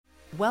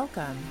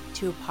Welcome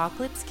to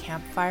Apocalypse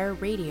Campfire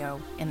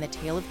Radio and the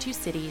tale of two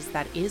cities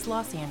that is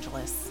Los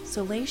Angeles.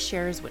 Soleil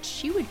shares what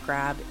she would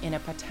grab in a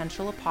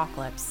potential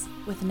apocalypse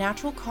with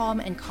natural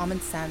calm and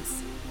common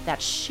sense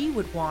that she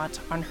would want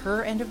on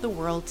her end of the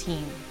world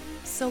team.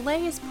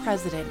 Soleil is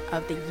president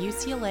of the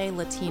UCLA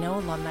Latino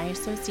Alumni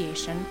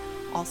Association,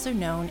 also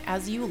known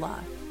as ULA.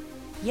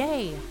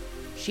 Yay!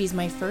 She's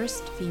my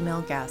first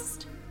female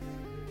guest.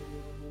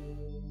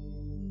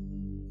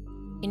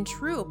 In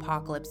true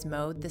apocalypse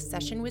mode, the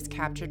session was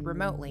captured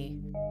remotely.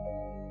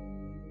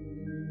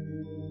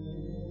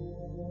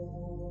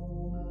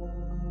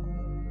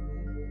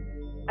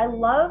 I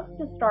love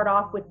to start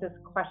off with this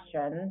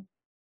question.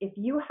 If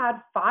you had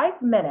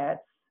 5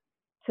 minutes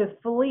to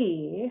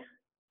flee,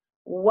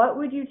 what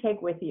would you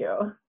take with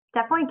you?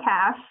 Definitely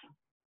cash,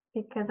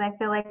 because I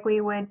feel like we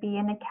would be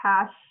in a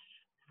cash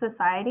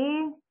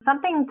society.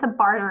 Something to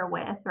barter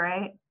with,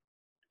 right?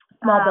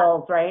 Small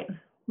bills, right?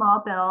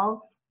 Small bills.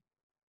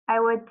 I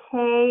would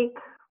take,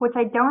 which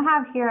I don't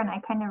have here and I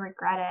kind of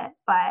regret it,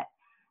 but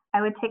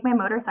I would take my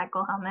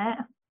motorcycle helmet.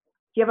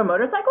 Do you have a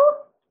motorcycle?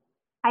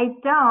 I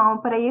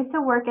don't, but I used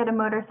to work at a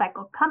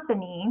motorcycle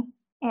company.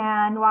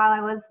 And while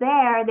I was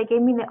there, they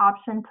gave me the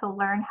option to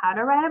learn how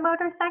to ride a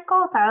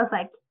motorcycle. So I was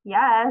like,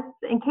 yes,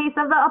 in case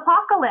of the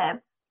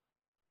apocalypse.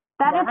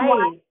 That is why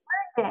I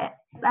learned it.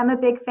 I'm a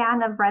big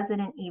fan of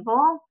Resident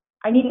Evil.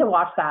 I need to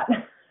watch that.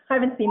 I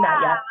haven't seen that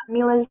yet.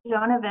 Mila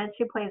Jovovich,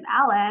 who plays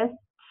Alice,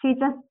 she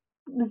just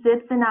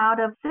zips in out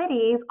of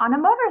cities on a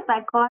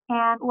motorcycle.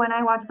 And when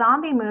I watch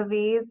zombie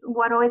movies,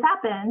 what always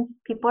happens?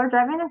 People are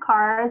driving in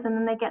cars and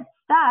then they get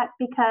stuck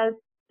because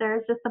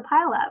there's just a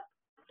pileup.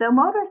 So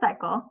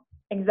motorcycle.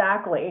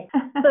 Exactly.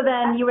 So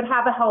then you would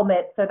have a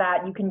helmet so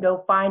that you can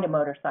go find a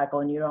motorcycle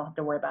and you don't have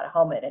to worry about a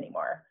helmet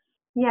anymore.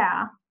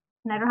 Yeah.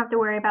 And I don't have to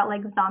worry about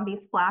like zombie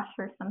splash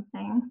or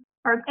something.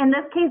 Or in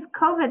this case,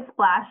 COVID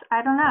splash.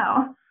 I don't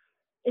know.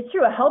 It's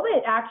true. A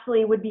helmet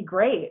actually would be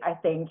great, I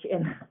think,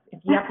 if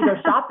you have to go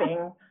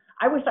shopping.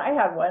 I wish I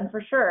had one for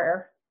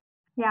sure.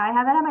 Yeah, I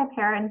have it at my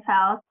parents'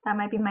 house. That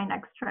might be my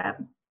next trip.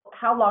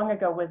 How long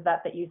ago was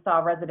that you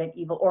saw Resident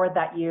Evil, or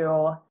that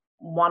you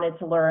wanted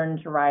to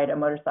learn to ride a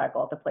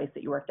motorcycle at the place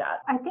that you worked at?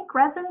 I think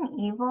Resident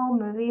Evil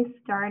movies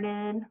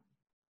started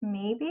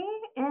maybe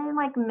in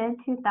like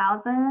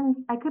mid-2000s.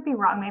 I could be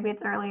wrong. Maybe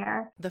it's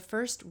earlier. The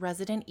first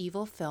Resident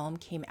Evil film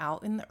came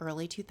out in the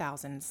early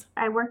 2000s.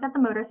 I worked at the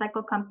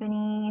motorcycle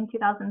company in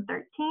 2013.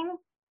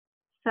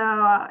 So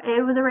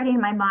it was already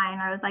in my mind.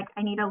 I was like,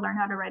 I need to learn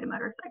how to ride a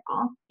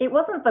motorcycle. It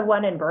wasn't the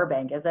one in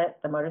Burbank, is it?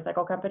 The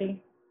motorcycle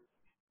company?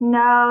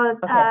 No,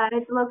 okay.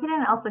 It's located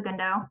in El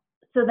Segundo.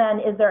 So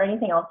then is there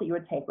anything else that you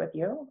would take with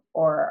you,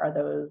 or are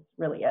those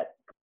really it?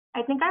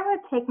 I think I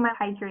would take my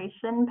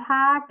hydration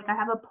pack. I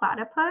have a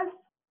platypus.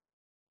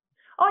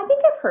 Oh, I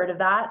think I've heard of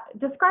that.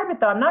 Describe it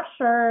though. I'm not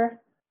sure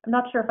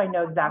if I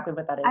know exactly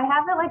what that is. I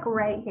have it like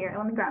right here.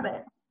 Let me grab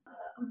it.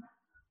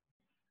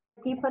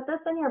 You put this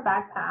in your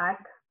backpack.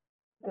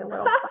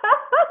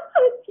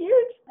 It's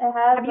huge.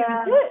 Have you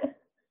used it?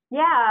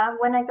 Yeah,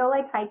 when I go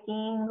like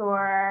hiking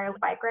or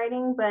bike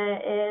riding, but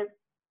it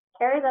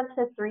carries up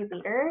to 3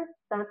 liters,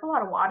 so it's a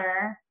lot of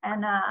water.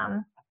 And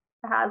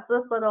it has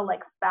this little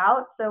like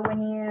spout, so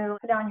when you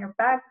put it on your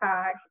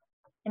backpack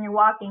and you're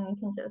walking, you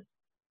can just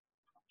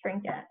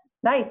drink it.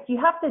 Nice. Do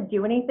you have to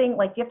do anything?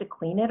 Like, do you have to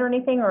clean it or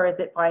anything, or is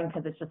it fine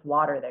because it's just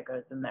water that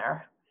goes in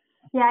there?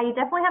 Yeah, you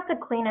definitely have to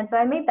clean it. So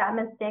I made that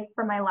mistake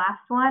for my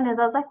last one. Is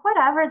I was like,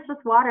 whatever, it's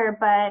just water,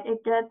 but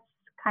it gets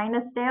kind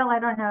of stale. I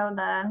don't know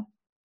the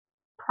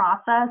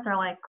process or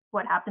like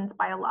what happens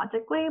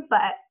biologically,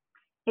 but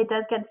it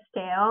does get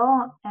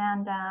stale,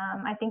 and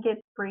I think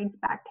it breeds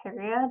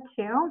bacteria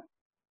too.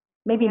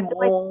 Maybe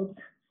mold.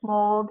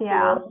 Mold,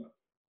 yeah. Mold.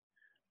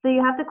 So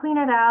you have to clean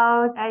it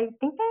out. I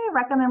think they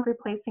recommend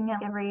replacing it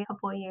every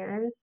couple of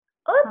years.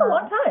 Oh, that's a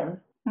long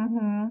time.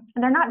 Mm-hmm.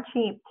 And they're not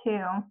cheap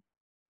too.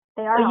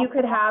 They are. So you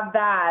could have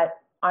that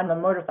on the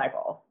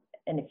motorcycle,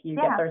 and if you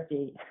get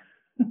thirsty.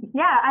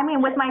 Yeah, I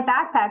mean, with my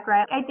backpack,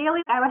 right?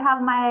 Ideally, I would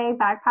have my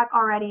backpack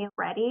already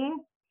ready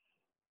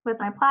with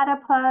my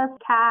platypus,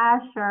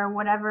 cash, or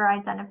whatever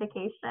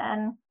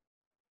identification.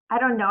 I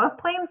don't know if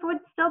planes would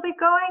still be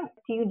going.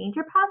 Do you need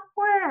your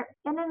passport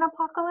in an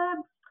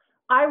apocalypse?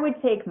 I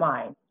would take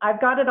mine. I've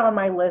got it on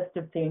my list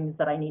of things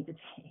that I need to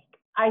take.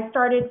 I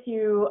started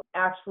to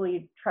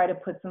actually try to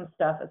put some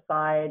stuff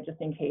aside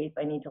just in case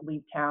I need to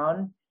leave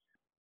town.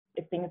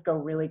 If things go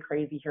really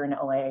crazy here in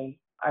LA,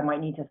 I might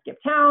need to skip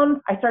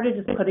town. I started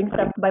just putting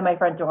stuff by my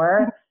front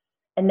door,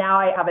 and now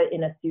I have it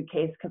in a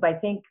suitcase because I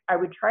think I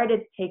would try to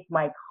take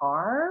my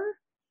car.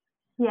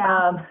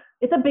 Yeah.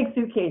 It's a big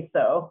suitcase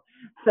though.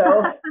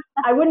 So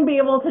I wouldn't be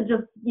able to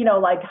just,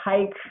 like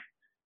hike,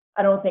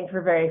 I don't think,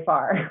 for very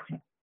far.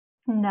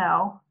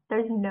 No,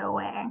 there's no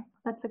way.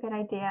 That's a good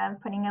idea,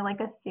 putting it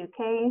like a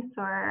suitcase,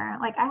 or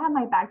like I have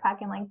my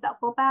backpack in like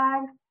duffel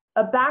bag.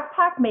 A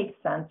backpack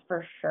makes sense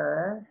for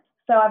sure.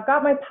 So I've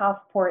got my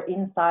passport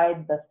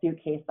inside the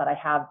suitcase that I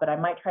have, but I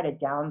might try to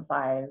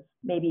downsize,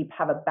 maybe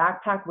have a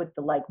backpack with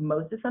the like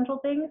most essential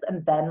things,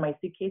 and then my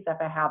suitcase if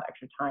I have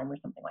extra time or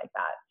something like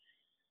that.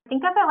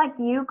 Think of it like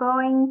you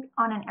going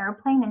on an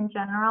airplane in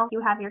general.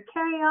 You have your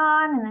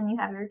carry-on and then you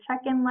have your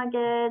check-in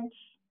luggage.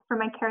 For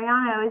my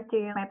carry-on, I always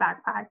do my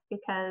backpack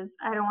because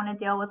I don't want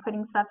to deal with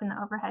putting stuff in the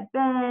overhead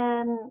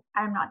bin.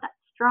 I'm not that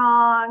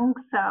strong,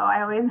 so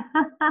I always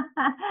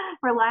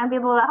rely on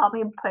people to help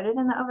me put it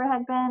in the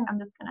overhead bin. I'm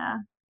just going to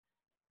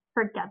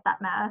forget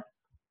that mess.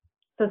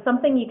 So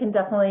something you can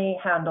definitely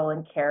handle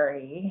and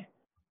carry.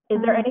 Is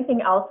there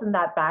anything else in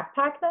that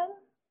backpack then?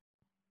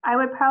 I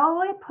would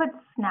probably put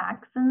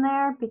snacks in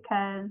there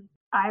because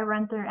I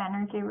run through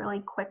energy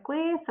really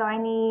quickly. So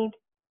I need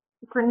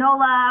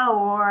granola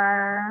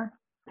or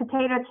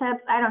potato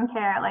chips. I don't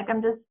care. Like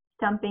I'm just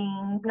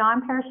dumping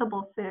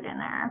non-perishable food in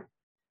there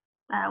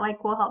that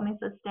like will help me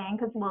sustain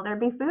because will there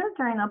be food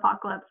during the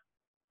apocalypse?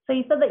 So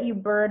you said that you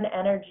burn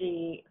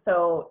energy.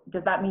 So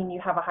does that mean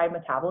you have a high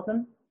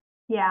metabolism?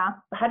 Yeah.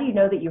 How do you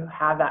know that you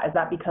have that? Is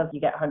that because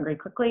you get hungry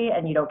quickly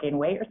and you don't gain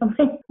weight or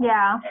something?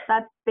 Yeah,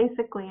 that's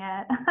basically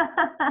it.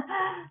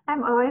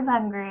 I'm always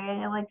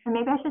hungry. Like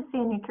maybe I should see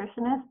a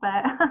nutritionist,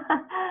 but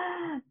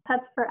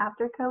that's for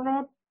after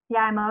COVID. Yeah,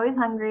 I'm always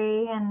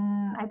hungry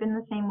and I've been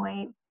the same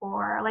weight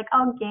for like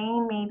I'll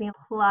gain maybe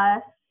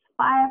plus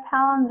 5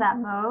 pounds at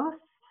most,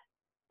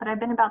 but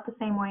I've been about the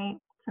same weight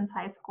since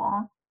high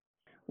school.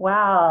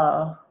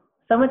 Wow.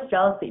 So much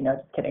jealousy. No,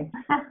 just kidding.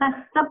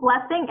 It's a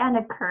blessing and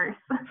a curse.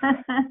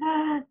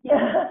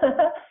 Yeah.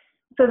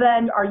 So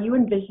then are you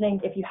envisioning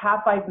if you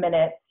have 5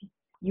 minutes,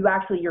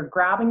 you're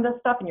grabbing this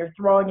stuff and you're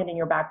throwing it in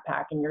your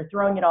backpack and you're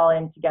throwing it all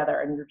in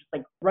together and you're just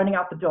like running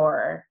out the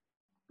door?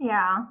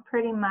 Yeah,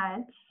 pretty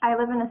much. I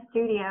live in a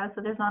studio,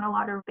 so there's not a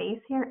lot of space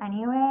here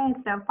anyway.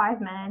 So 5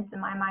 minutes in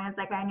my mind is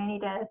like I need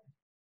to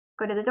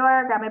go to the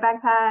door, grab my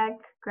backpack,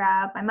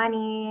 grab my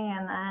money,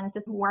 and then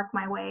just work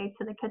my way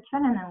to the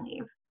kitchen and then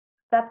leave.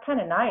 That's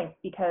kind of nice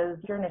because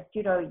you're in a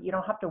studio, you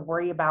don't have to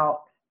worry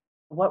about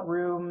what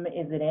room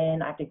is it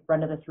in. I have to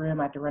run to this room,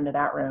 I have to run to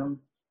that room.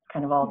 It's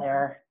kind of all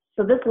there.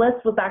 So this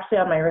list was actually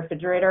on my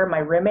refrigerator. My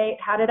roommate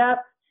had it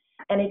up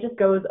and it just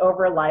goes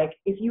over like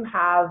if you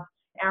have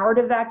an hour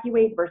to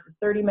evacuate versus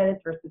 30 minutes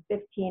versus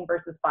 15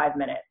 versus 5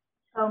 minutes.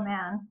 Oh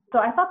man. So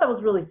I thought that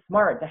was really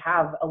smart to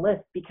have a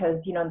list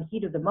because, in the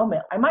heat of the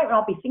moment, I might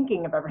not be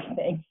thinking of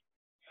everything.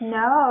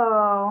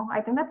 No, I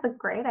think that's a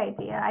great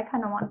idea. I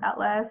kind of want that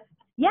list.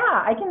 Yeah,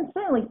 I can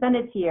certainly send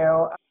it to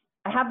you.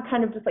 I have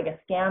kind of just like a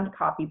scanned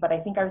copy, but I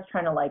think I was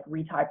trying to like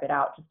retype it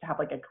out just to have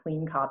like a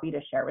clean copy to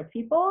share with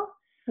people.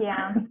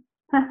 Yeah.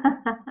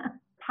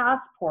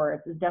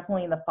 Passports is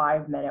definitely the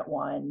 5 minute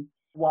one.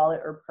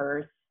 Wallet or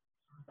purse,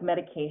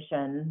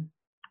 medication.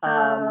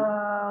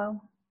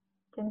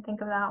 Didn't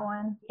think of that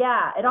one.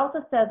 Yeah, it also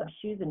says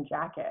shoes and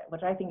jacket,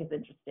 which I think is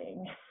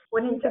interesting.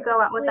 Wouldn't you go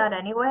out with that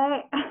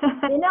anyway?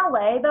 In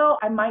LA though,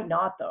 I might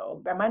not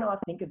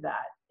think of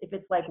that. If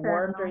it's like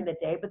warm during the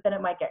day, but then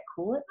it might get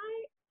cool at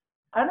night.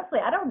 Honestly,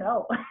 I don't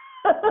know.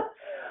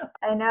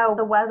 I know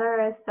the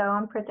weather is so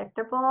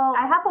unpredictable.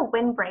 I have a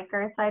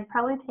windbreaker, so I'd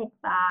probably take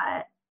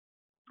that.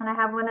 And I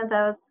have one of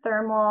those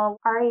thermal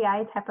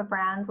REI type of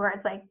brands where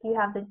it's like you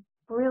have the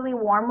really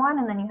warm one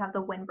and then you have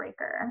the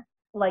windbreaker.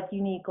 Like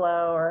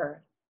Uniqlo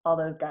or all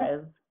those guys.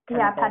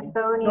 Yeah,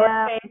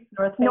 Patagonia.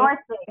 North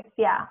Face,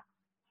 yeah.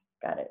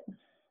 Got it.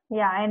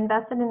 Yeah, I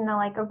invested in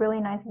a really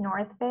nice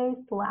North Face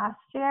last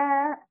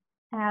year.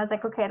 And I was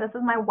like, okay, this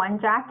is my one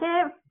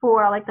jacket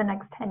for the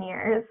next 10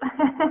 years.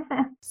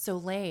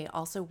 Soleil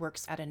also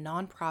works at a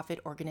nonprofit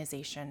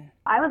organization.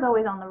 I was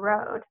always on the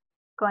road,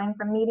 going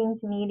from meeting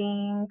to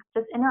meeting,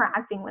 just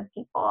interacting with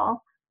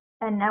people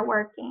and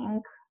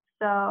networking.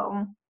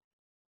 So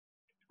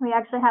we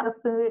actually had a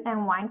food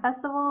and wine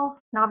festival,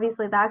 and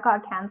obviously that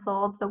got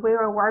canceled. So we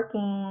were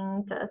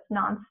working just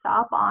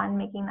nonstop on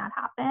making that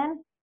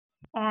happen.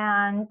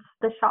 And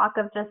the shock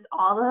of just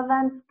all the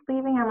events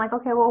leaving, I'm like,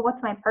 okay, well,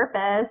 what's my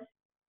purpose?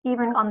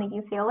 Even on the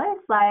UCLA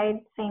side,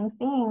 same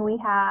thing. We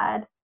had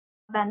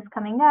events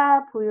coming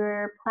up. We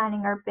were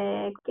planning our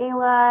big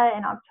gala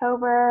in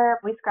October.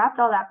 We scrapped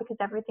all that because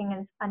everything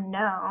is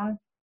unknown.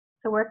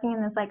 So working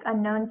in this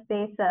unknown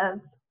space of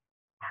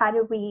how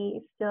do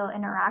we still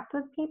interact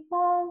with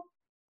people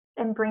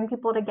and bring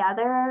people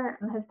together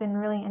has been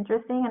really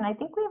interesting. And I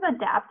think we've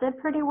adapted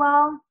pretty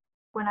well.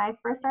 When I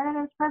first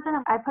started as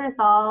president, I put us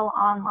all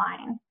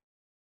online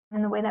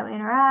in the way that we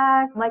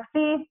interact. I'm like,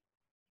 see,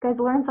 you guys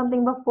learned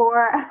something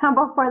before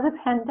the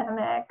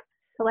pandemic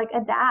to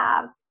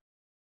adapt.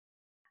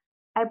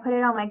 I put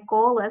it on my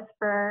goal list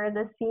for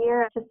this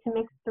year just to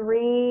make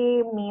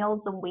 3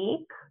 meals a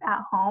week at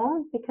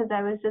home because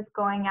I was just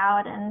going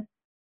out and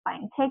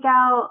buying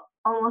takeout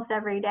almost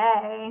every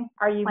day.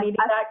 Are you meeting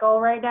that goal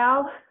right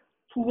now?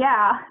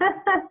 Yeah,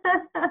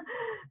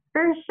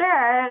 for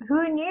sure.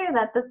 Who knew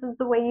that this is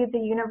the way the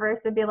universe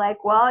would be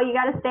like, well, you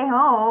got to stay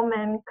home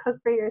and cook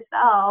for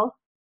yourself.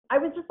 I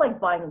was just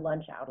buying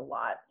lunch out a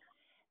lot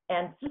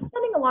and just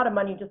spending a lot of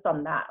money just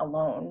on that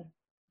alone.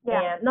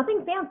 Yeah. And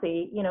nothing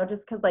fancy,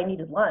 just because I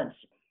needed lunch.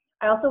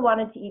 I also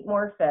wanted to eat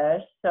more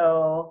fish,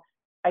 so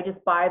I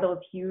just buy those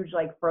huge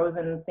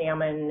frozen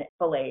salmon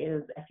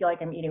fillets. I feel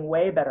like I'm eating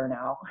way better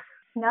now.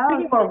 No,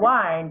 Drinking more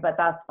wine, but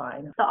that's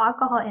fine. the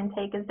alcohol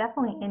intake is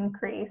definitely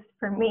increased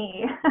for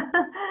me.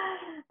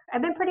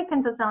 I've been pretty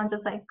consistent on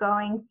just like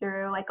going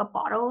through like a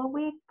bottle a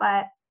week,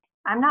 but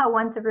I'm not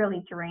one to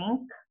really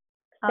drink.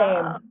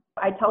 Same.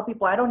 I tell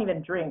people I don't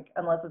even drink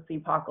unless it's the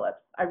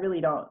apocalypse. I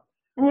really don't.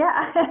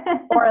 Yeah.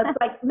 Or it's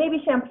like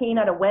maybe champagne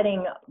at a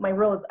wedding. My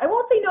rule is I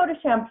won't say no to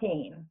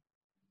champagne.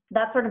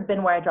 That's sort of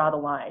been where I draw the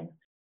line.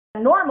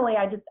 Normally,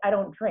 I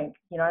don't drink.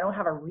 I don't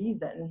have a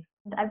reason.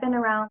 I've been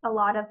around a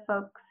lot of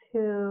folks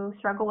who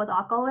struggle with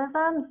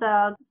alcoholism.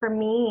 So for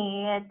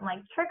me, it's like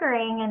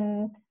triggering,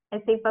 and I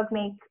see folks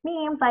make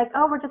memes like,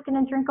 oh, we're just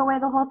going to drink away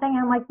the whole thing. And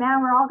I'm like,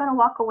 man, we're all going to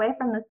walk away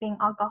from this being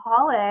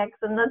alcoholics,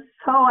 and that's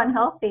so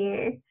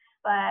unhealthy.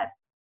 But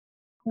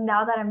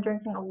now that I'm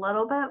drinking a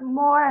little bit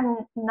more and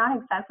not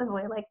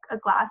excessively, like a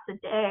glass a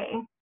day,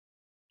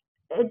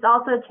 it's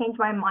also changed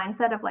my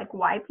mindset of like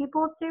why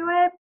people do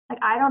it. Like,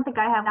 I don't think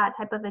I have that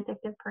type of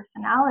addictive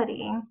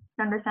personality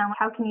to understand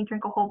how can you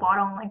drink a whole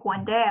bottle in like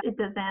one day? It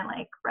doesn't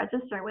like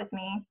register with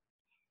me.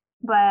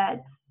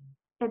 But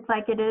it's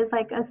like it is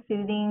like a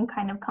soothing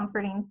kind of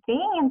comforting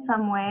thing in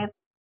some ways,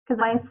 because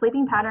my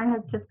sleeping pattern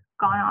has just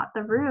gone off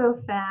the roof,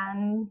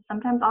 and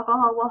sometimes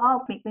alcohol will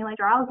help make me like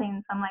drowsy,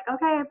 so I'm like,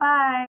 okay,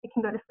 bye, I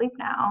can go to sleep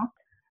now.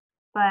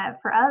 But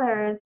for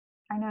others,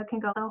 I know it can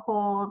go a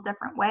whole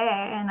different way,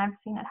 and I've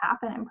seen it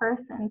happen in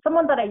person.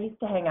 Someone that I used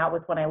to hang out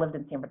with when I lived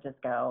in San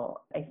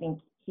Francisco, I think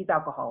he's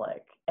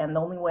alcoholic. And the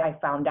only way I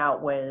found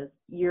out was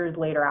years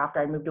later after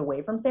I moved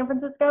away from San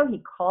Francisco.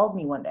 He called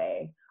me one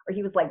day, or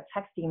he was like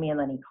texting me and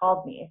then he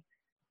called me.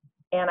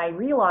 And I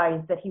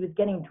realized that he was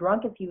getting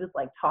drunk as he was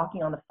like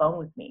talking on the phone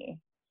with me.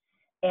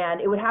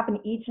 And it would happen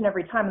each and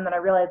every time. And then I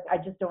realized I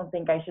just don't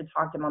think I should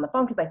talk to him on the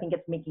phone because I think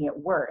it's making it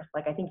worse.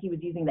 Like, I think he was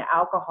using the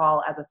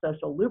alcohol as a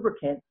social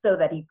lubricant so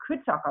that he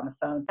could talk on the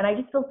phone. And I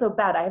just feel so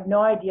bad. I have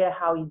no idea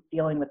how he's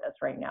dealing with this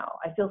right now.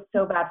 I feel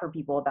so bad for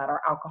people that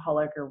are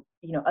alcoholic or,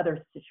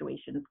 other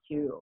situations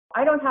too.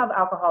 I don't have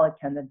alcoholic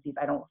tendencies,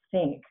 I don't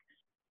think.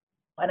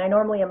 And I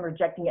normally am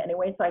rejecting it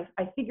anyway. So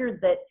I figured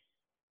that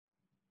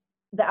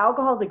the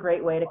alcohol is a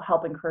great way to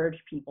help encourage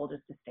people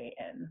just to stay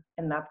in.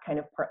 And that's kind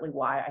of partly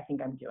why I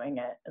think I'm doing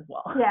it as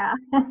well. Yeah.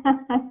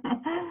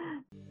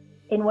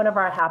 In one of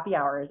our happy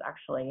hours,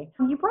 actually,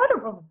 you brought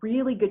up a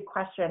really good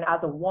question as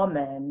a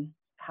woman,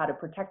 how to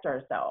protect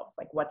ourselves,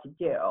 like what to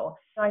do.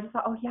 And I just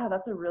thought, oh yeah,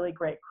 that's a really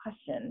great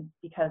question,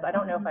 because I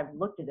don't know if I've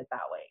looked at it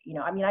that way.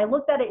 I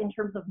looked at it in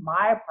terms of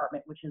my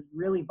apartment, which is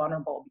really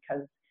vulnerable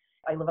because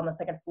I live on the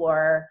second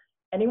floor.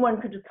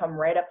 Anyone could just come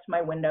right up to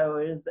my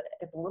windows.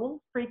 It's a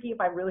little freaky if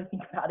I really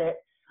think about it,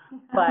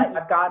 but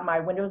I've got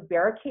my windows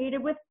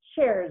barricaded with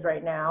chairs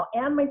right now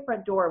and my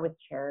front door with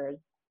chairs.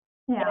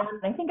 Yeah.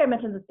 And I think I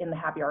mentioned this in the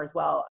happy hour as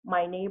well.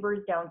 My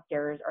neighbors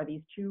downstairs are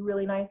these two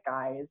really nice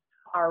guys.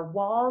 Our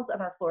walls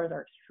and our floors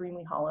are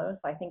extremely hollow,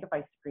 so I think if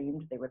I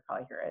screamed, they would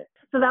probably hear it.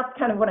 So that's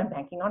kind of what I'm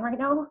banking on right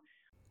now.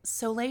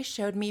 Soleil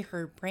showed me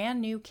her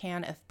brand new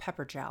can of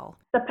pepper gel.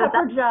 The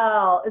pepper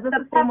gel. Is this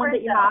the same one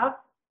that you have?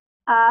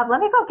 Let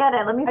me go get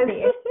it. Let me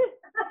see.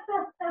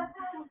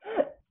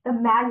 The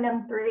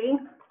Magnum 3.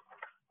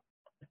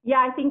 Yeah,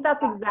 I think that's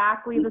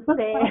exactly the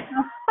same.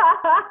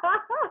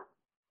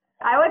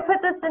 I would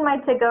put this in my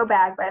to-go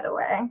bag, by the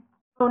way.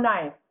 Oh,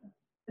 nice.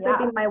 This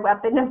would be my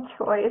weapon of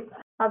choice.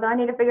 Although I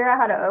need to figure out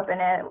how to open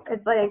it.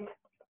 It's like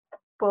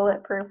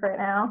bulletproof right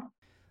now.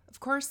 Of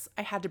course,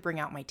 I had to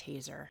bring out my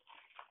taser.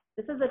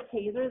 This is a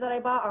taser that I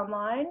bought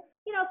online.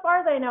 As far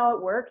as I know,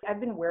 it works. I've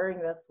been wearing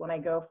this when I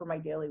go for my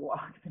daily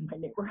walks in my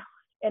neighborhood.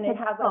 And it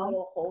has a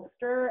little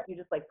holster. You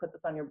just like put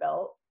this on your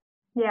belt.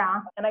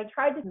 Yeah. And I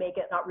tried to make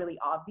it not really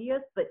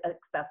obvious, but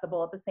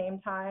accessible at the same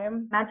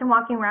time. Imagine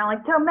walking around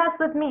like, don't mess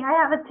with me, I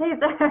have a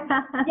taser.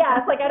 Yeah,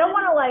 it's like I don't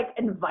want to like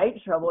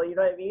invite trouble, you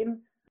know what I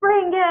mean?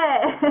 Bring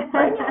it.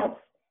 Bring it.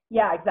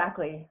 Yeah,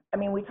 exactly.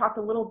 We talked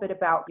a little bit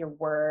about your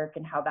work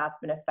and how that's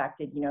been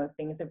affected.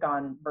 Things have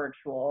gone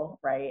virtual,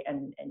 right?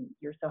 And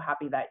you're so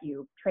happy that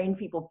you trained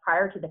people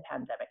prior to the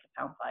pandemic, it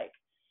sounds like.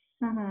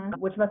 Mm-hmm.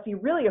 Which must be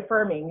really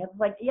affirming. It's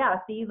like, yeah,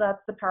 see,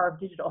 that's the power of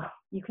digital.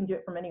 You can do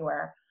it from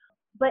anywhere.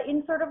 But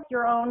in sort of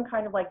your own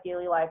kind of like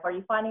daily life, are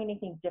you finding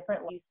anything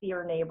different? You see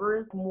your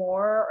neighbors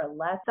more or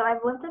less? So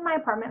I've lived in my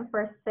apartment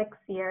for 6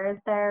 years.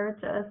 There are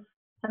just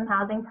some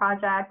housing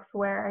projects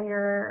where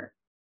you're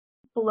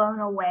blown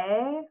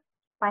away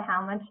by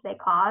how much they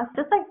cost.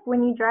 Just like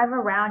when you drive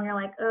around, you're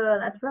like, oh,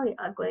 that's really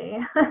ugly.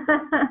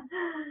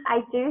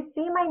 I do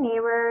see my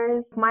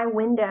neighbors. My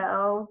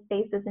window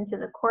faces into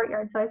the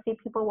courtyard, so I see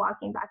people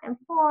walking back and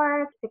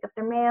forth, pick up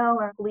their mail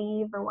or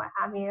leave or what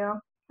have you.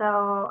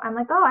 So I'm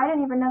like, oh, I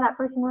didn't even know that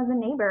person was a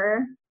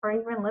neighbor or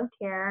even lived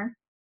here.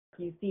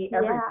 You see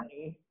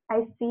everybody. Yeah,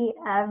 I see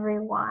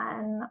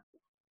everyone.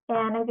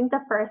 And I think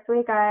the first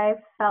week I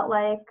felt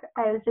like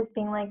I was just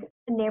being like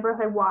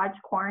neighborhood watch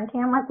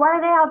quarantine. I'm like, why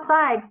are they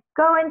outside?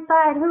 Go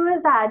inside. Who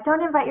is that?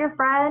 Don't invite your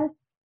friend.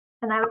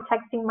 And I was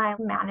texting my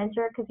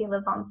manager because he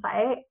lives on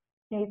site.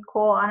 And he's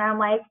cool. And I'm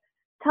like,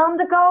 tell them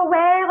to go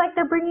away. Like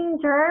they're bringing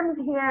germs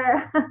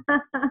here.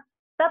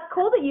 That's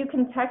cool that you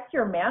can text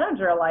your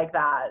manager like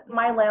that.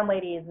 My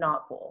landlady is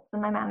not cool.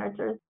 And my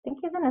manager, I think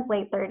he's in his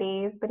late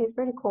 30s, but he's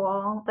pretty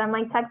cool. So I'm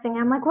like texting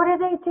him, like, what are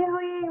they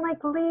doing? Like,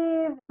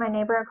 leave. My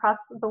neighbor across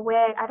the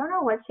way, I don't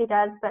know what she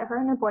does, but her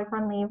and her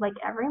boyfriend leave like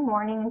every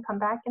morning and come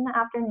back in the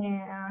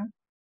afternoon.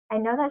 I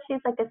know that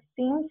she's like a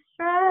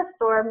seamstress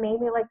or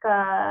maybe like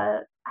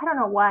I don't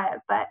know what,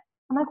 but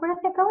I'm like, where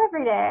does they go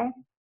every day?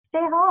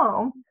 Stay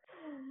home.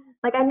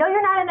 Like, I know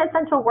you're not an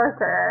essential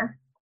worker.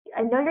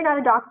 I know you're not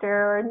a doctor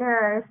or a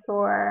nurse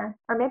or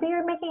maybe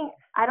you're making,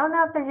 I don't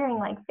know if they're doing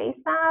like face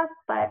masks,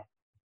 but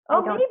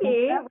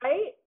maybe,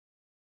 right?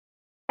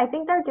 I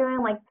think they're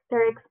doing like,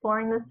 they're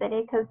exploring the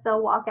city because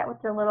they'll walk out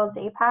with their little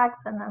day packs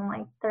and then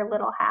like their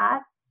little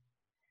hats.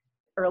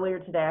 Earlier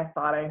today, I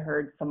thought I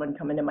heard someone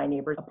come into my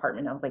neighbor's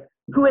apartment. I was like,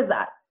 who is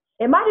that?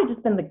 It might have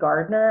just been the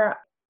gardener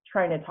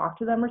trying to talk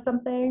to them or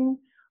something,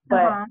 but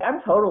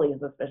I'm totally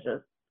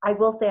suspicious. I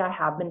will say I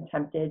have been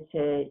tempted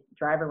to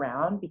drive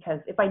around because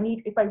if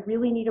I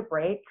really need a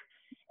break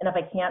and if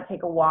I can't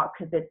take a walk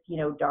because it's,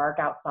 dark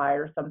outside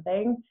or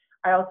something,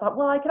 I always thought,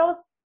 well, I could always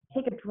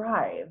take a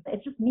drive.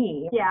 It's just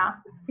me. Yeah.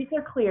 Streets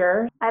are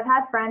clear. I've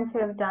had friends who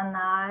have done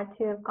that,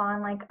 who have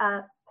gone like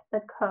up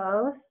the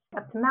coast,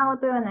 up to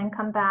Malibu and then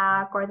come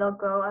back, or they'll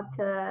go up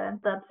to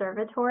the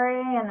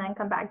observatory and then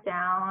come back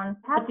down.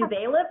 But do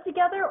they live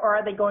together or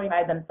are they going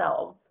by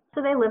themselves?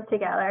 So they live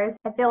together.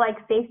 I feel like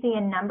safety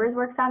in numbers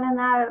works out in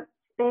that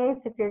space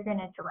if you're going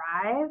to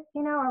drive,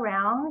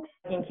 around.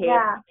 In case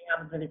something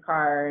happens with your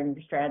car and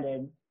you're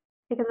stranded.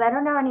 Because I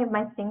don't know any of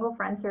my single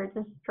friends who are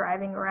just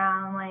driving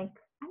around like,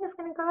 I'm just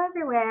going to go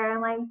everywhere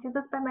and like do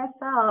this by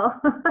myself.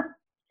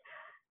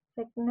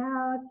 Like,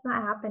 no, it's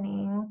not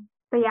happening.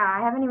 But yeah, I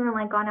haven't even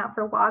like gone out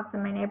for walks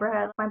in my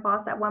neighborhood. My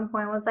boss at one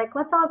point was like,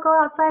 let's all go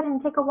outside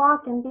and take a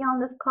walk and be on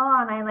this call.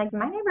 And I'm like,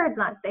 my neighborhood's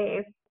not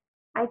safe.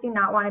 I do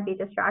not want to be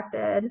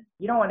distracted.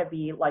 You don't want to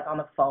be like on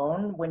the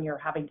phone when you're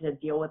having to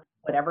deal with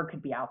whatever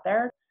could be out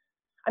there.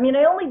 I mean,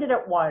 I only did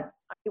it once.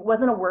 It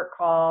wasn't a work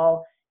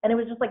call, and it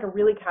was just like a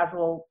really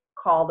casual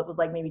call that was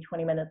like maybe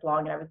 20 minutes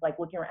long, and I was like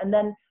looking around. And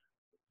then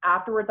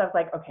afterwards, I was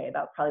like, okay,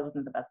 that probably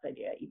wasn't the best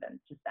idea, even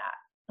just that.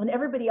 And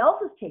everybody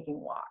else is taking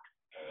walks.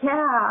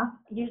 Yeah.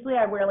 Usually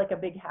I wear like a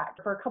big hat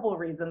for a couple of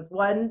reasons.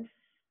 One,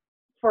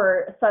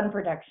 for sun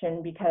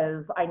protection,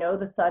 because I know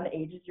the sun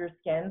ages your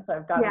skin, so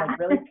I've gotten like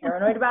really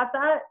paranoid about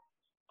that.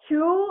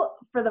 2,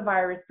 for the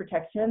virus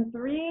protection.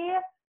 3,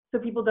 so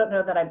people don't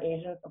know that I'm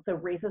Asian, so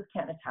racists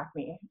can't attack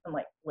me and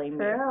like blame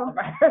me for the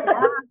virus.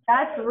 Yeah,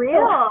 that's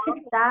real.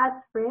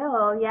 That's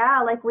real.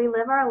 Yeah, like we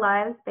live our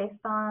lives based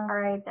on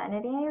our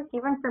identities.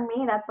 Even for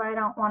me, that's why I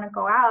don't want to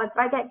go out. If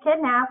I get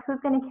kidnapped, who's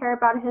going to care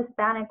about a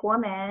Hispanic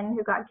woman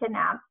who got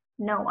kidnapped?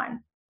 No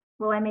one.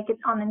 Will I make it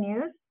on the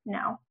news?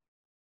 No.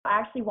 I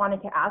actually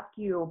wanted to ask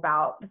you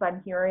about, because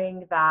I'm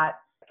hearing that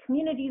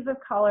communities of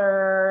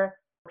color,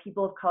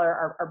 people of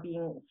color are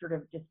being sort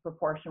of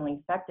disproportionately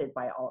affected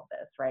by all of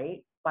this,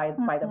 right? By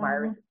the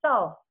virus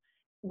itself.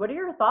 What are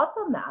your thoughts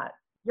on that?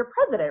 You're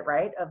president,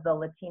 right, of the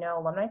Latino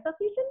Alumni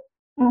Association?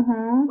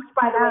 Mm-hmm. Which,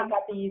 by the way,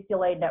 got the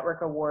UCLA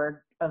Network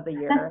Award of the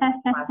year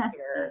last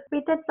year.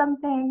 We did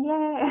something.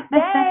 Yay!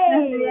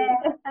 Yay!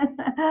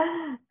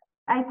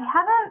 I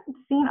haven't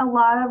seen a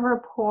lot of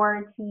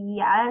reports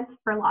yet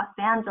for Los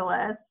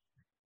Angeles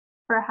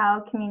for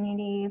how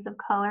communities of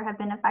color have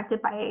been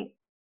affected by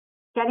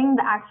getting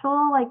the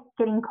actual,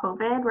 getting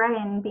COVID, right,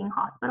 and being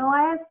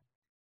hospitalized.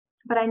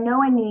 But I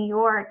know in New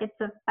York it's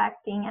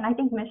affecting, and I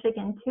think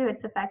Michigan too,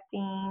 it's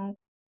affecting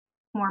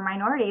more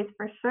minorities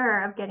for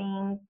sure of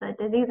getting the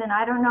disease. And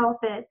I don't know if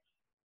it's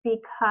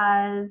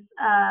because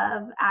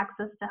of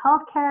access to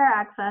healthcare,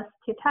 access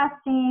to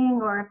testing,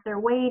 or if they're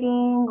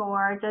waiting,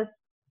 or just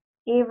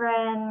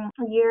even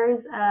years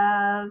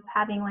of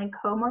having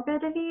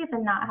comorbidities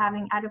and not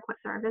having adequate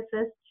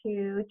services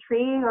to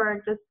treat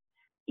or just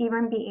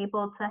even be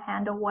able to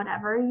handle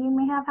whatever you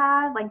may have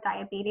had, like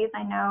diabetes.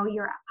 I know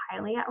you're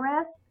highly at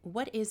risk.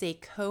 What is a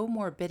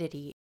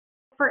comorbidity?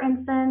 For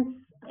instance,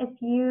 if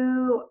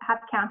you have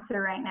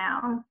cancer right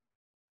now,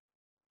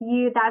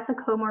 that's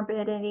a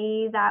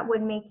comorbidity that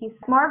would make you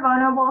more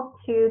vulnerable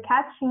to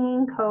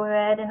catching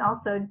COVID and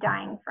also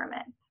dying from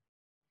it.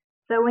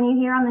 So when you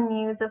hear on the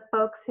news of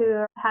folks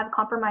who have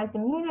compromised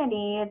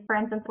immunity, for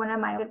instance, one of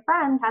my good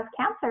friends has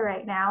cancer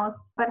right now,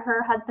 but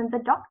her husband's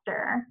a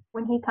doctor.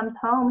 When he comes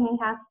home, he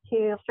has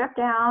to strip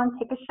down,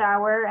 take a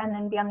shower, and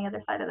then be on the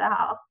other side of the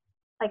house.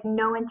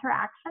 No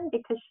interaction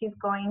because she's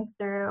going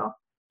through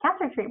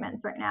cancer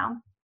treatments right now.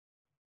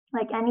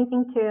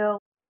 Anything to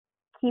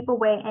keep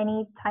away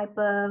any type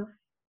of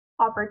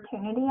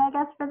opportunity, I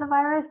guess, for the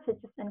virus to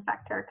just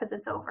infect her because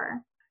it's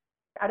over.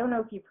 I don't know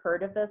if you've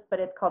heard of this, but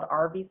it's called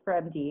RVs for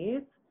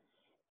MDs.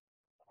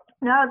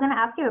 No, I was going to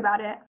ask you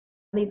about it.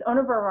 These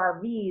owners of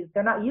RVs,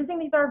 they're not using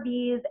these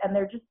RVs, and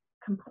they're just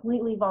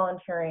completely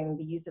volunteering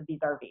the use of these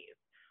RVs.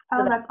 Oh,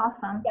 so that's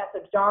awesome. Yeah,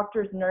 so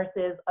doctors,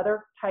 nurses,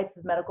 other types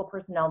of medical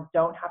personnel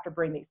don't have to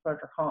bring the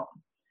exposure home.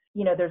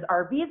 There's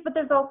RVs, but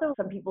there's also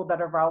some people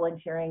that are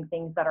volunteering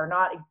things that are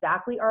not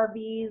exactly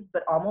RVs,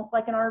 but almost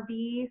like an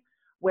RV.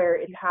 where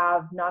if you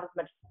have not as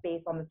much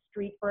space on the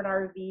street for an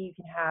RV, you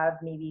can have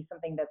maybe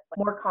something that's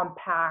more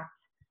compact.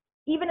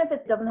 Even if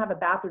it doesn't have a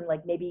bathroom,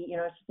 like maybe,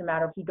 it's just a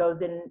matter of he goes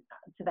in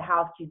to the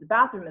house to use the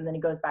bathroom and then he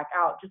goes back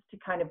out, just to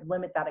kind of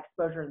limit that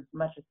exposure as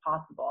much as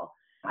possible.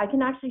 I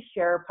can actually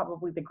share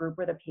probably the group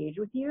or the page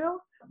with you.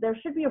 There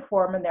should be a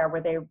form in there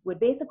where they would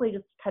basically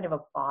just kind of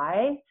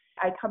apply.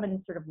 I come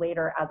in sort of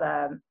later as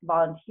a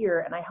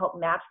volunteer and I help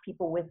match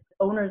people with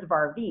owners of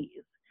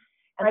RVs.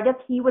 And I guess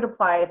he would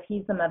apply if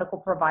he's the medical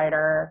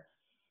provider.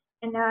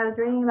 And I was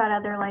reading about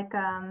other like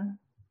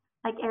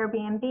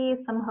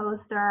Airbnb. Some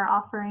hosts are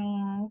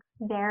offering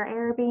their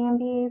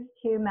Airbnbs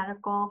to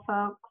medical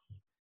folks,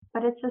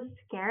 but it's just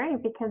scary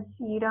because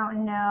you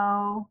don't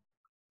know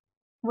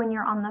when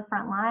you're on the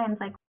front lines,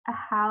 like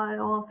how it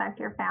will affect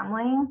your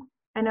family.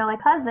 I know,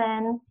 like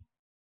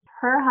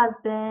her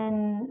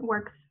husband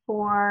works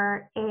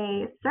for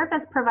a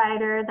service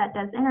provider that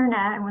does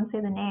internet. I won't say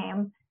the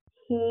name.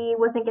 He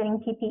wasn't getting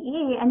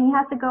PPE and he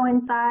has to go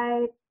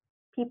inside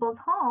people's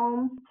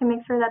homes to make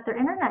sure that their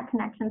internet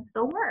connection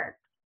still works.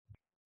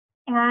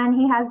 And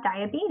he has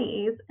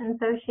diabetes. And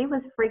so she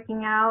was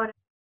freaking out.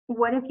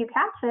 What if you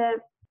catch it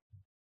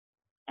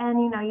and,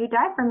 you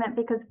die from it,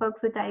 because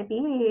folks with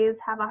diabetes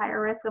have a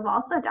higher risk of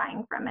also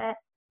dying from it?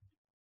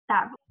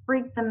 That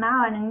freaked him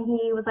out. And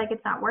he was like,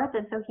 it's not worth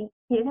it. So he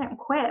didn't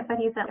quit, but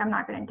he said, I'm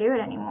not going to do it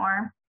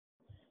anymore.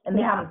 And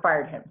they haven't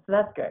fired him. So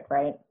that's good,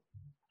 right?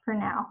 For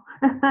now.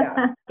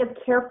 Yeah. As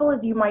careful as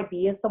you might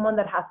be as someone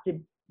that has to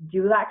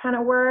do that kind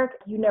of work,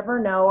 you never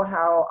know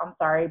how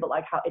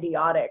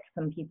idiotic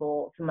some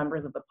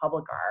members of the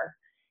public are.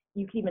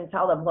 You can even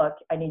tell them, look,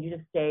 I need you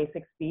to stay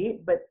 6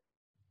 feet, but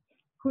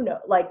who knows?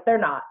 Like, they're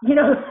not,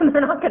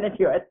 they're not going to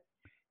do it.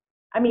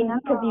 I mean,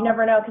 because you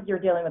never know, because you're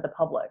dealing with the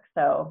public.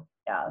 So,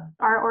 yeah.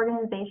 Our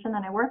organization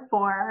that I work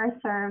for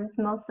serves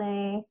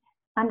mostly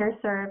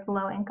underserved,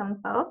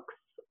 low-income folks,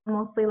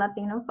 mostly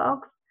Latino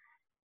folks.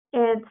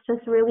 It's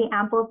just really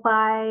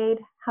amplified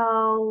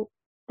how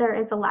there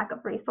is a lack of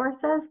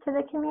resources to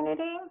the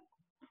community.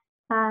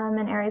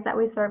 In areas that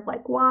we serve,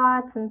 like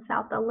Watts and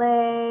South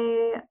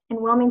LA,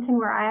 in Wilmington,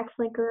 where I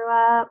actually grew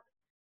up,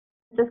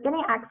 just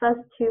getting access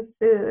to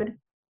food,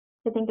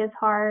 I think, is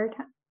hard,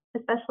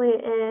 especially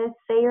if,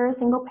 say, you're a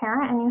single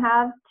parent and you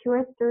have 2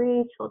 or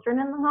 3 children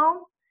in the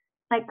home.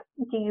 Like,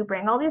 do you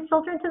bring all these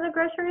children to the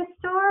grocery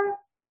store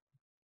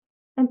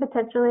and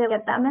potentially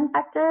get them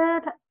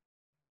infected?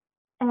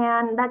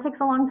 And that takes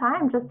a long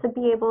time just to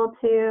be able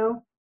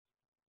to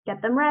get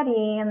them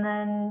ready, and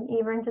then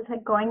even just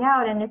like going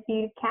out. And if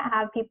you can't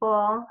have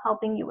people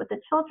helping you with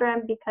the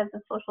children because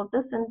of social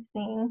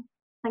distancing,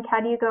 like, how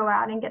do you go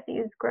out and get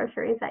these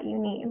groceries that you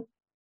need?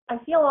 I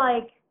feel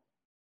like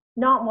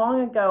not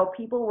long ago,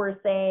 people were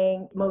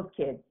saying most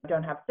kids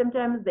don't have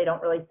symptoms. They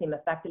don't really seem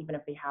affected even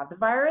if they have the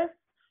virus.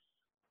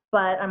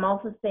 But I'm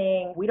also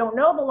saying we don't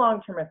know the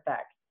long-term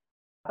effects.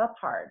 That's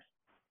hard.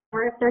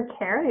 Or if they're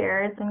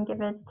carriers, and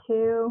give it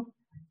to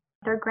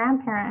their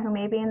grandparent who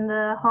may be in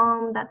the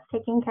home that's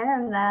taking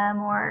care of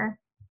them, or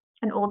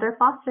an older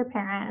foster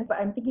parent. But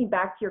I'm thinking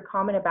back to your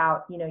comment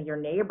about, your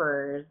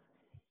neighbors,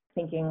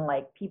 thinking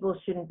like people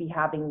shouldn't be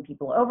having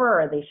people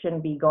over, or they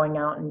shouldn't be going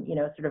out and,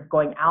 sort of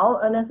going out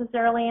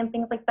unnecessarily and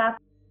things like that.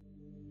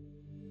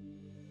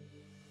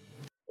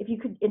 If you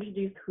could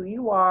introduce who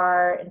you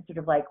are and sort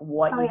of like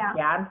what you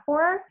stand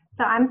for.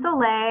 So I'm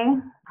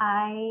Soleil.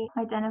 I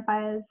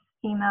identify as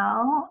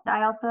female.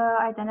 I also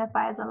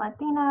identify as a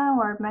Latina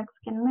or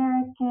Mexican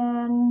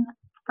American,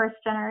 first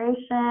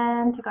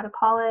generation to go to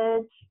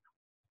college.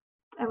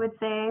 I would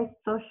say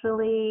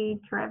socially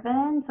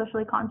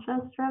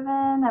conscious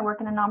driven. I work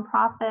in a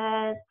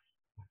nonprofit,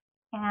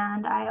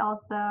 and I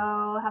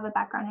also have a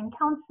background in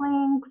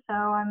counseling. So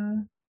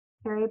I'm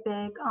very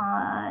big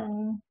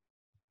on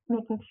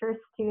making sure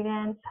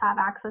students have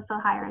access to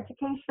higher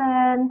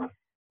education,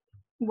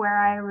 where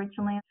I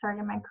originally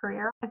started my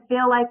career. I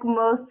feel like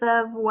most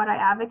of what I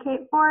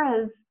advocate for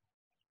is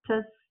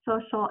just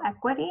social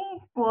equity,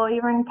 well,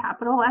 even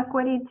capital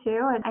equity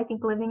too. And I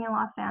think living in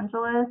Los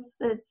Angeles,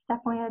 it's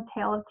definitely a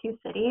tale of 2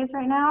 cities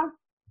right now.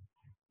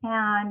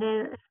 And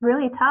it's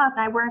really tough.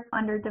 I work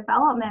under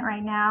development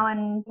right now,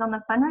 and on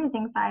the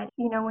fundraising side,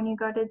 when you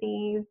go to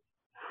these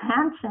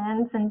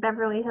mansions in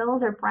Beverly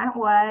Hills or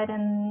Brentwood,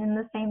 and in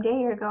the same day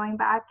you're going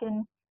back,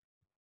 and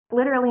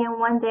literally in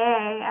one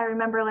day, I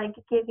remember like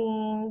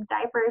giving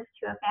diapers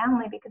to a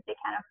family because they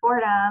can't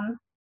afford them,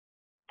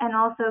 and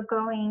also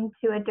going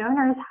to a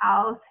donor's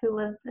house who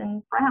lives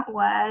in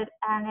Brentwood,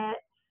 and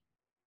it's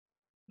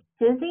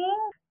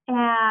dizzying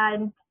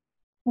and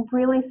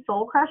really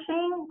soul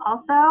crushing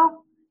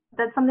also.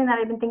 That's something that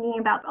I've been thinking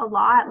about a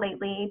lot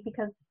lately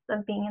because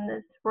of being in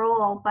this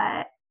role,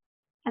 but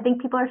I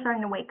think people are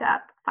starting to wake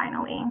up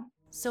finally.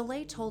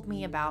 Soleil told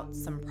me about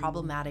some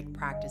problematic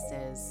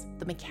practices,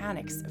 the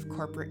mechanics of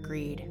corporate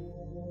greed.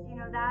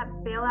 That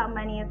bailout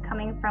money is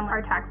coming from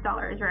our tax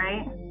dollars,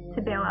 right,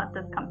 to bail out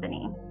this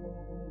company.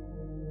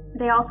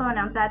 They also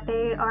announced that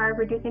they are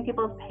reducing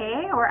people's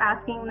pay or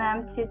asking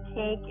them to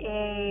take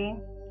a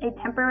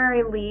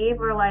temporary leave,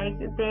 or like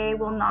they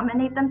will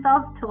nominate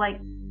themselves to like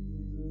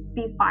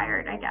be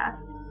fired, I guess.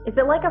 Is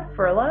it like a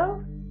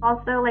furlough?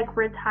 Also, like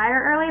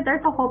retire early.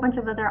 There's a whole bunch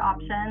of other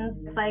options.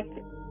 It's like,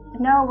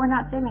 no, we're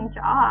not saving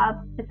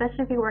jobs.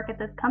 Especially if you work at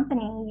this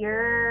company,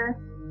 you're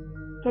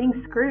getting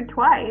screwed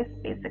twice,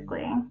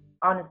 basically.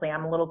 Honestly,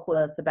 I'm a little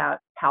clueless about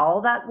how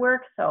all that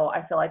works, so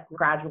I feel like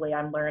gradually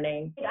I'm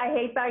learning. I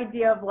hate the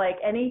idea of like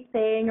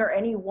anything or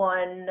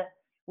anyone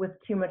with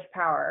too much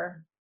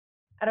power.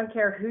 I don't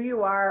care who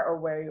you are or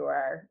where you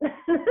are.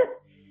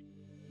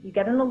 You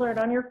get an alert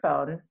on your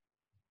phone.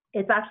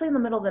 It's actually in the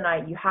middle of the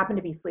night. You happen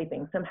to be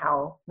sleeping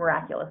somehow,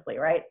 miraculously,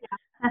 right?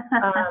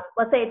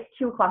 Let's say it's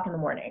 2:00 in the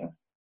morning.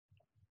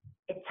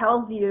 It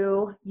tells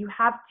you you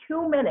have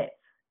 2 minutes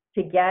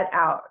to get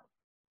out.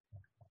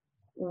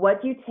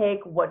 What do you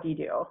take? What do you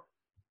do?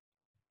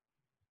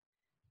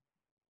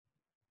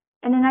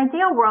 In an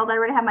ideal world, I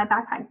already have my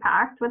backpack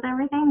packed with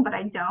everything, but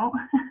I don't.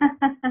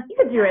 You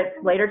could do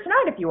it later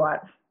tonight if you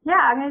want. Yeah,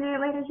 I'm going to do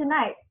it later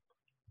tonight.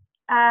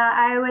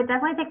 I would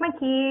definitely take my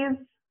keys,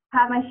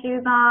 have my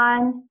shoes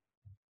on,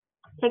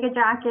 take a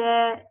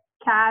jacket,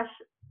 cash.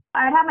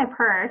 I would have my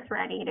purse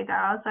ready to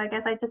go. So I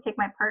guess I just take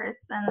my purse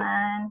and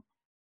then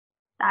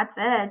that's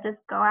it.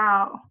 Just go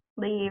out,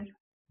 leave.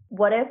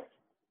 What if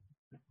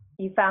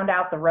you found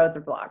out the roads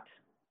are blocked?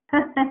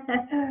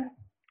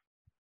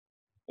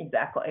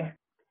 Exactly.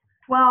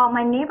 Well,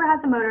 my neighbor has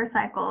a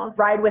motorcycle.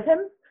 Ride with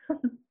him?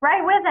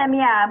 Right with him,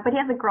 yeah, but he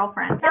has a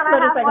girlfriend.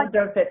 Motorcycles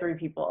don't fit 3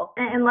 people.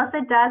 Unless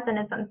it does, then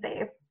it's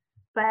unsafe.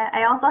 But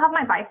I also have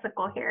my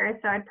bicycle here,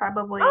 so I'd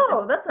probably...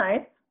 Oh, that's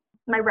nice.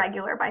 My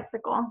regular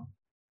bicycle.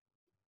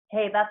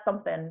 Hey, that's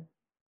something.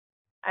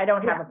 I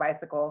don't have a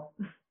bicycle.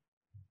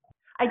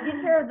 I did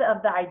hear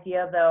of the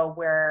idea, though,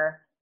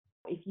 where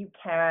if you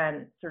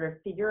can sort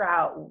of figure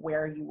out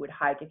where you would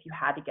hike if you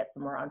had to get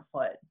somewhere on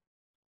foot.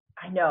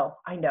 I know.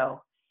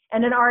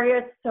 And in Aria,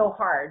 it's so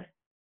hard.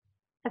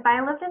 If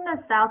I lived in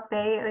the South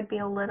Bay, it would be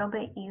a little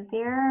bit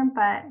easier,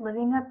 but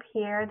living up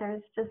here,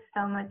 there's just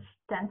so much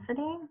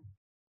density.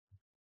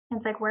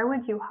 It's like, where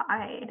would you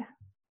hide?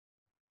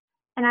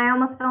 And I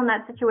almost feel in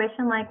that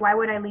situation, like, why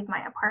would I leave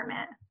my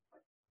apartment?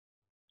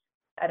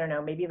 I don't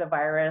know, maybe the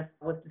virus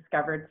was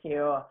discovered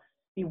to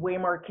be way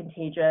more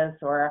contagious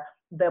or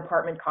the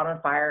apartment caught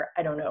on fire.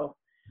 I don't know.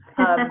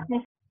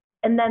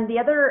 And then the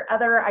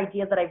other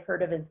idea that I've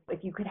heard of is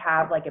if you could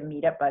have like a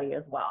meetup buddy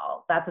as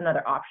well. That's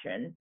another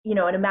option. You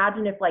know, and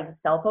imagine if like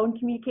cell phone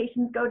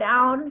communications go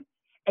down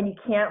and you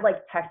can't like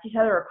text each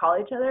other or call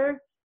each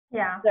other.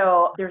 Yeah.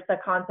 So there's the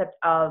concept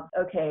of,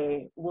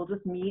 okay, we'll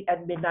just meet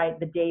at midnight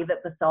the day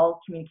that the cell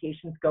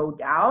communications go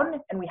down,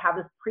 and we have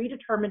this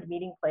predetermined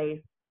meeting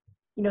place,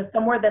 you know,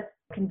 somewhere that's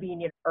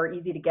convenient or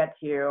easy to get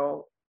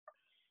to,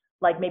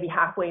 like maybe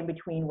halfway in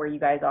between where you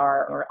guys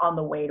are or on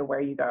the way to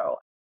where you go.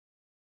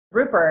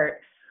 Rupert,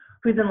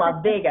 who's in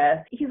Las Vegas,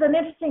 he's an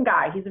interesting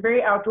guy. He's a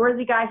very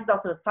outdoorsy guy. He's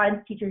also a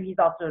science teacher. He's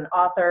also an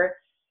author.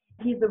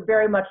 He's a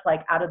very much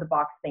like out of the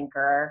box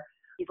thinker.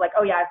 He's like,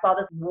 oh yeah, I saw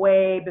this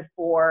way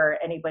before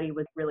anybody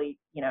was really,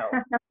 you know,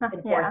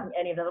 enforcing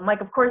any of this. I'm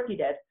like, of course you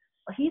did.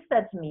 Well, he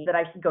said to me that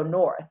I should go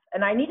north.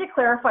 And I need to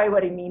clarify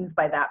what he means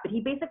by that. But he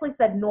basically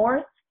said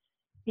north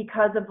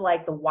because of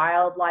like the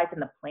wildlife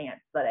and the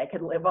plants that I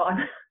could live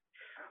on.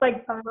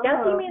 Like,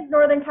 guess he means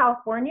Northern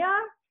California.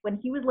 When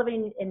he was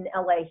living in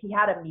LA, he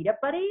had a meetup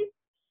buddy,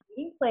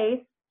 meeting place,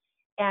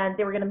 and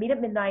they were going to meet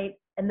at midnight,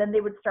 and then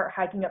they would start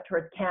hiking up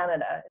towards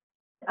Canada.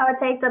 I would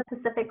take the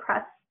Pacific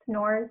Crest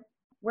North.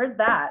 Where's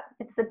that?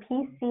 It's the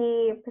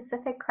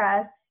Pacific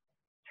Crest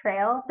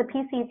Trail, the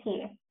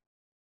PCT.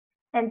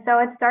 And so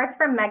it starts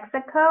from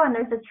Mexico, and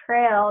there's a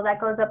trail that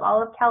goes up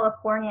all of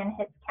California and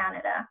hits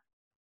Canada.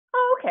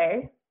 Oh,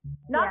 okay.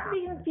 Not to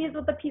be confused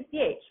with the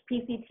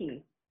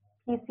PCT.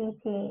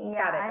 PCT,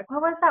 yeah.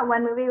 What was that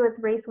one movie with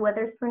Reese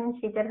Witherspoon and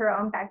she did her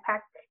own backpack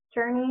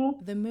journey?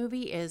 The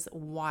movie is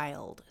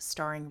Wild,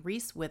 starring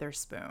Reese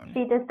Witherspoon.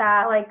 She did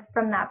that, like,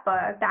 from that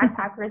book.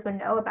 Backpackers would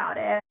know about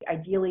it.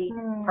 Ideally,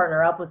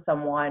 partner up with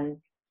somebody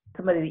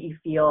that you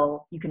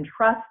feel you can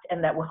trust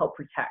and that will help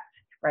protect,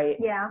 right?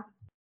 Yeah.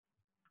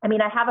 I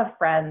mean, I have a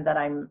friend that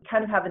I'm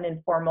kind of have an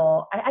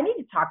informal, I need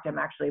to talk to him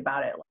actually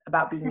about it,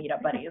 about being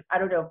meetup buddies. I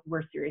don't know if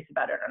we're serious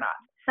about it or not.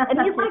 And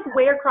he's like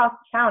way across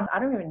town. I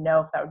don't even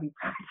know if that would be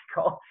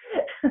practical.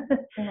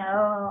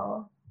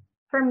 No.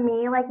 For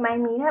me, like my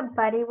meetup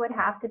buddy would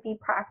have to be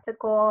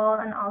practical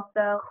and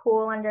also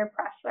cool under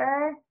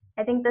pressure.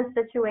 I think this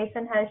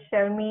situation has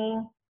shown me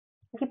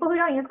people who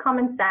don't use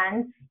common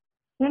sense,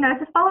 you know,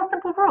 just follow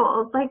simple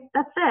rules. Like,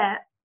 that's it.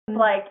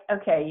 Like,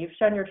 okay, you've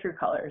shown your true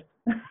colors.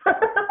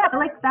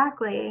 Yeah,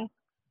 exactly.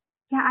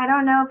 Yeah, I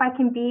don't know if I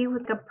can be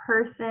with a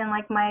person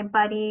like my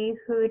buddy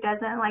who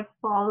doesn't like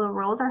follow the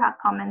rules or have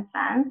common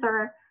sense,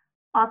 or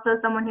also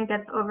someone who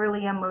gets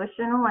overly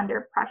emotional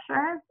under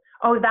pressure.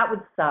 Oh, that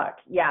would suck.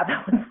 Yeah,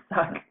 that would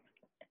suck.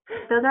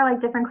 Those are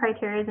like different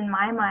criteria in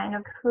my mind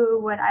of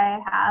who would I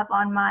have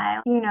on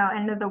my, you know,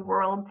 end of the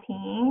world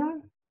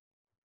team.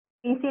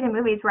 You see it in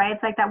movies, right?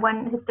 It's like that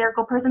one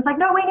hysterical person's like,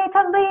 no, we need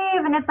to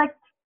leave. And it's like,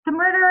 the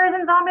murderers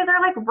and zombies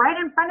are like right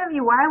in front of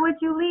you. Why would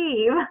you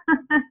leave?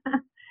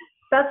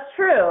 That's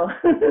true.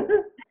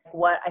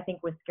 What I think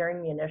was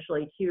scaring me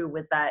initially too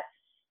was that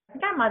I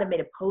think I might have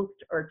made a post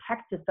or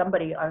text to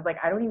somebody. I was like,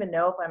 I don't even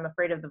know if I'm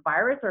afraid of the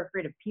virus or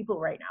afraid of people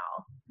right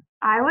now.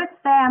 I would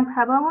say I'm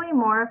probably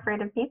more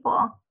afraid of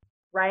people.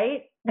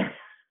 Right?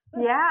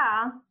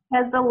 Yeah,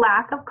 because the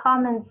lack of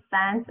common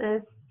sense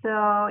is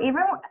so,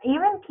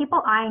 even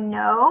people I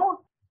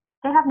know,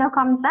 they have no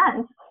common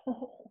sense.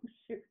 Oh,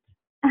 shoot.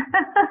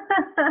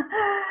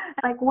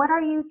 Like, what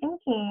are you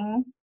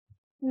thinking?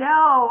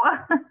 No.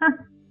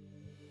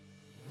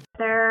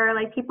 They're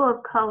like people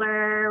of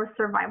color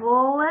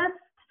survivalists,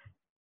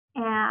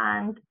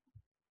 and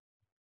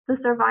the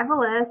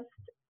survivalists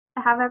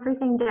have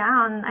everything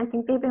down. I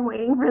think they've been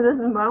waiting for this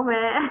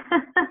moment.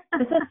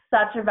 This is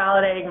such a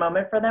validating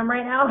moment for them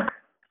right now.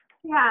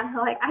 Yeah,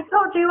 like, I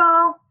told you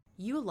all.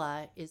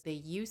 ULA is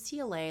the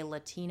UCLA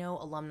Latino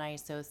Alumni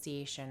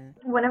Association.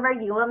 One of our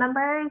ULA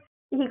members,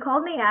 he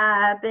called me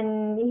up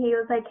and he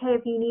was like, hey,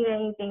 if you need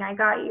anything, I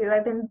got you.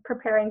 I've been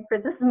preparing for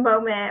this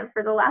moment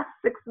for the last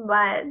 6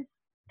 months.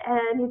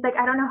 And he's like,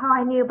 I don't know how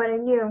I knew, but I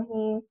knew.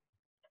 He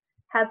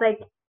has like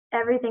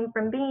everything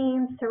from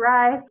beans to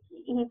rice.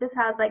 He just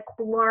has like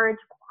large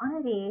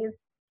quantities.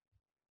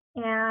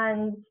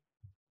 And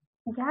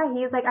yeah,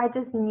 he's like, I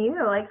just knew,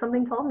 like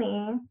something told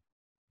me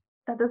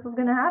that this was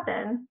going to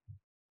happen.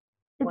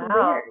 It's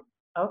wow. weird.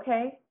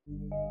 Okay.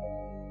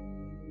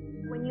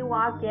 When you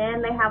walk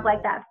in, they have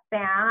like that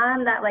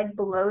fan that like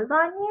blows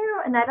on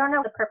you. And I don't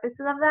know the purposes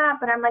of that,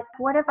 but I'm like,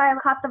 what if I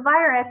caught the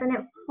virus and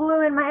it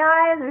flew in my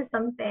eyes or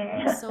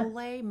something?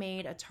 Soleil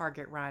made a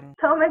Target run.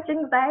 So much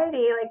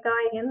anxiety like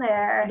going in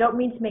there. I don't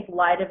mean to make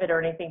light of it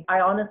or anything. I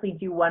honestly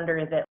do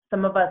wonder that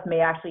some of us may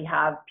actually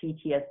have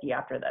PTSD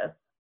after this,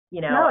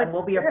 you know, No, and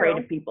we'll be true. afraid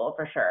of people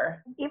for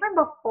sure. Even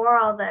before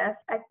all this,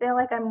 I feel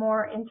like I'm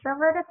more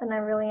introverted than I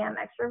really am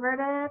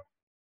extroverted.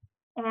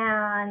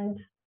 And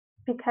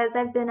because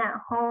I've been at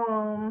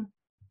home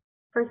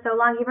for so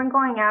long, even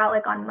going out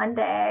like on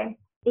Monday,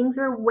 things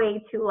were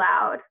way too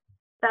loud.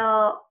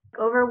 Felt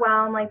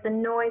overwhelmed, like the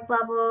noise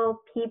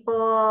level,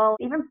 people,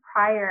 even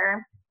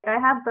prior. I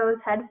have Bose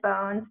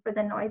headphones for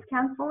the noise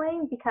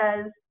canceling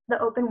because the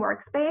open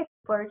workspace,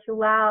 people are too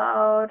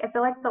loud. I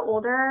feel like the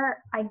older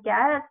I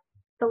get,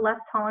 the less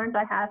tolerance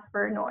I have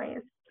for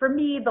noise. For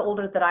me, the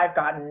older that I've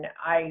gotten,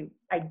 I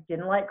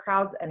didn't like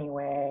crowds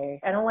anyway.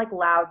 I don't like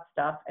loud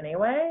stuff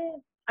anyway.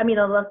 I mean,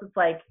 unless it's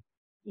like,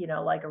 you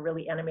know, like a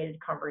really animated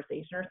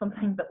conversation or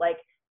something, but like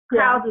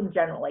crowds in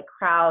general, like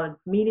crowds,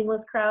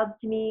 meaningless crowds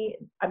to me,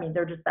 I mean,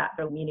 they're just that,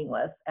 they're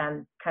meaningless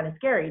and kind of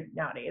scary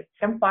nowadays.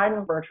 I'm fine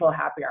with virtual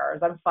happy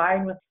hours. I'm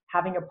fine with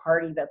having a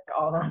party that's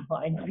all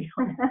online, to be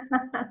honest.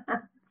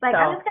 Like, so,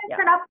 I'm just going to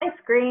turn off my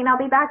screen. I'll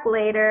be back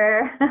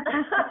later.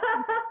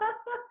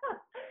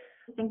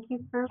 Thank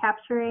you for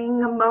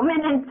capturing a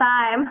moment in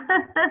time.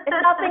 If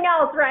nothing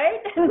else, right?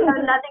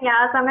 Nothing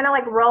else. I'm going to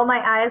like roll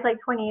my eyes like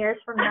 20 years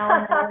from now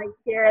and like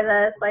hear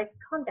this. Like,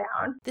 calm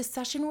down. This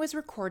session was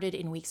recorded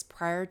in weeks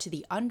prior to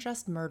the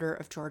unjust murder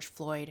of George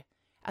Floyd,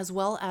 as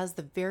well as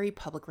the very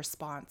public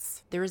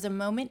response. There is a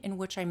moment in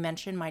which I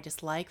mention my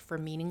dislike for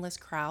meaningless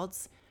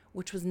crowds,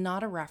 which was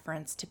not a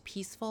reference to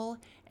peaceful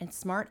and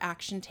smart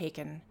action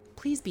taken.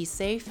 Please be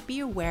safe,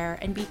 be aware,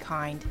 and be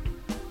kind.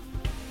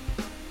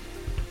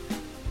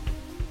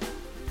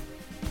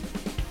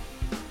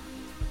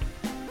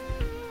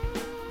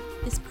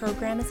 This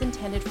program is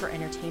intended for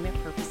entertainment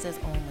purposes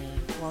only.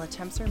 While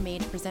attempts are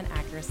made to present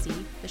accuracy,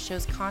 the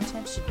show's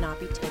content should not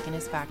be taken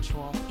as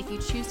factual. If you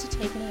choose to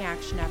take any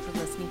action after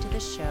listening to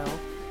this show,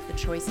 the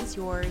choice is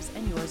yours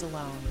and yours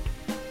alone.